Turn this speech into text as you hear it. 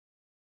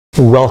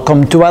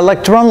Welcome to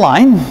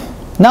ilectureonline.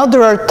 Now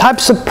there are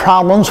types of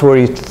problems where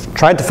you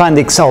try to find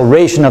the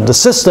acceleration of the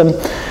system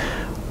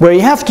where you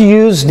have to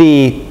use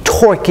the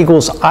torque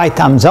equals I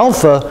times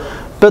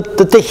alpha, but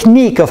the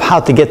technique of how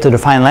to get to the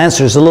final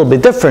answer is a little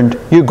bit different.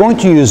 You're going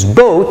to use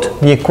both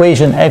the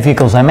equation F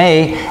equals ma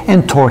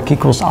and torque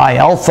equals I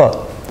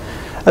alpha.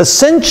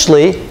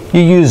 Essentially,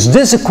 you use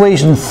this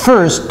equation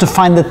first to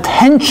find the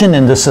tension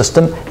in the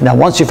system. Now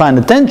once you find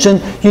the tension,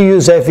 you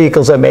use F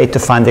equals ma to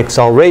find the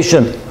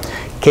acceleration.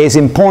 Case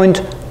in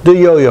point, the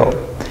yo-yo.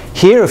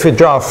 Here, if we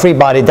draw a free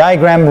body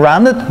diagram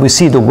around it, we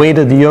see the weight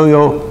of the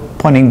yo-yo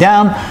pointing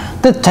down,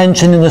 the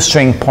tension in the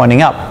string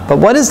pointing up. But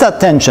what is that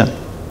tension?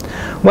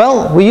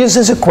 Well, we use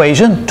this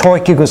equation,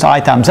 torque equals I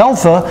times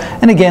alpha,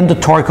 and again, the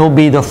torque will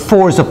be the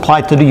force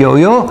applied to the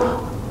yo-yo,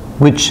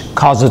 which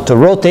causes it to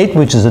rotate,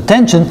 which is the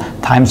tension,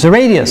 times the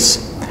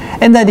radius.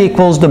 And that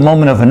equals the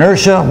moment of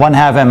inertia,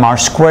 1/2 mr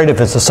squared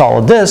if it's a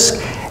solid disk,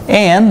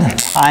 and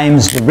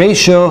times the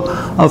ratio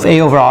of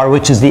A over R,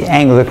 which is the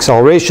angular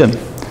acceleration.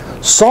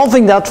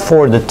 Solving that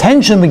for the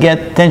tension, we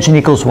get tension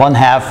equals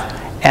 1/2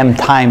 m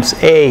times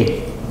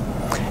A.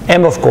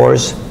 M, of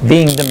course,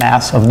 being the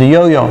mass of the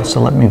yo-yo. So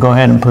let me go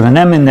ahead and put an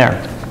M in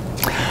there.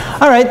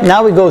 All right,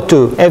 now we go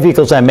to F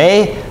equals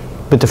ma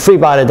with the free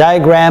body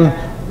diagram.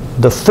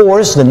 The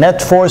force, the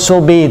net force,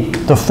 will be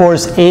the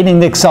force aiding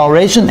the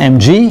acceleration,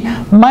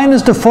 mg,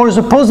 minus the force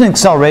opposing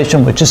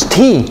acceleration, which is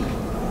t.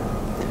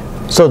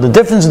 So the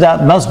difference of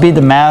that must be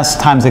the mass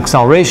times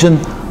acceleration.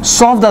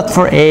 Solve that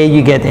for A,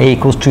 you get A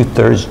equals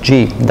 2/3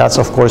 g. That's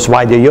of course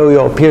why the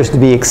yo-yo appears to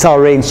be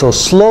accelerating so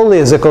slowly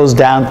as it goes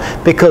down,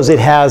 because it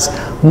has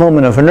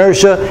moment of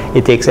inertia.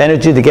 It takes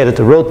energy to get it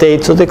to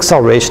rotate, so the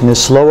acceleration is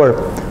slower.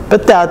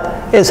 But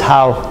that is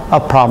how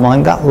a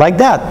problem like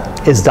that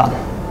is done.